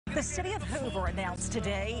The City of Hoover announced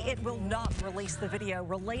today it will not release the video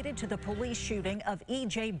related to the police shooting of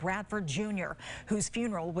E.J. Bradford Jr., whose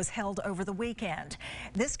funeral was held over the weekend.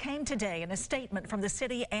 This came today in a statement from the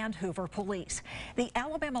city and Hoover police. The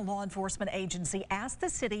Alabama law enforcement agency asked the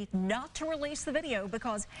city not to release the video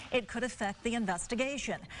because it could affect the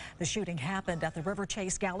investigation. The shooting happened at the River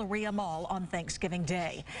Chase Galleria Mall on Thanksgiving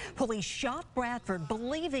Day. Police shot Bradford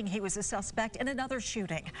believing he was a suspect in another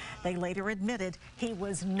shooting. They later admitted he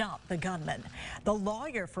was not the gunman. The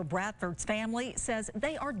lawyer for Bradford's family says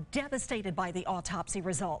they are devastated by the autopsy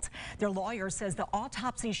results. Their lawyer says the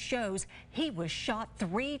autopsy shows he was shot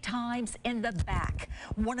 3 times in the back.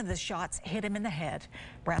 One of the shots hit him in the head.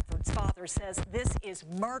 Bradford's father says this is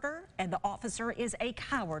murder and the officer is a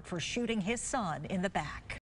coward for shooting his son in the back.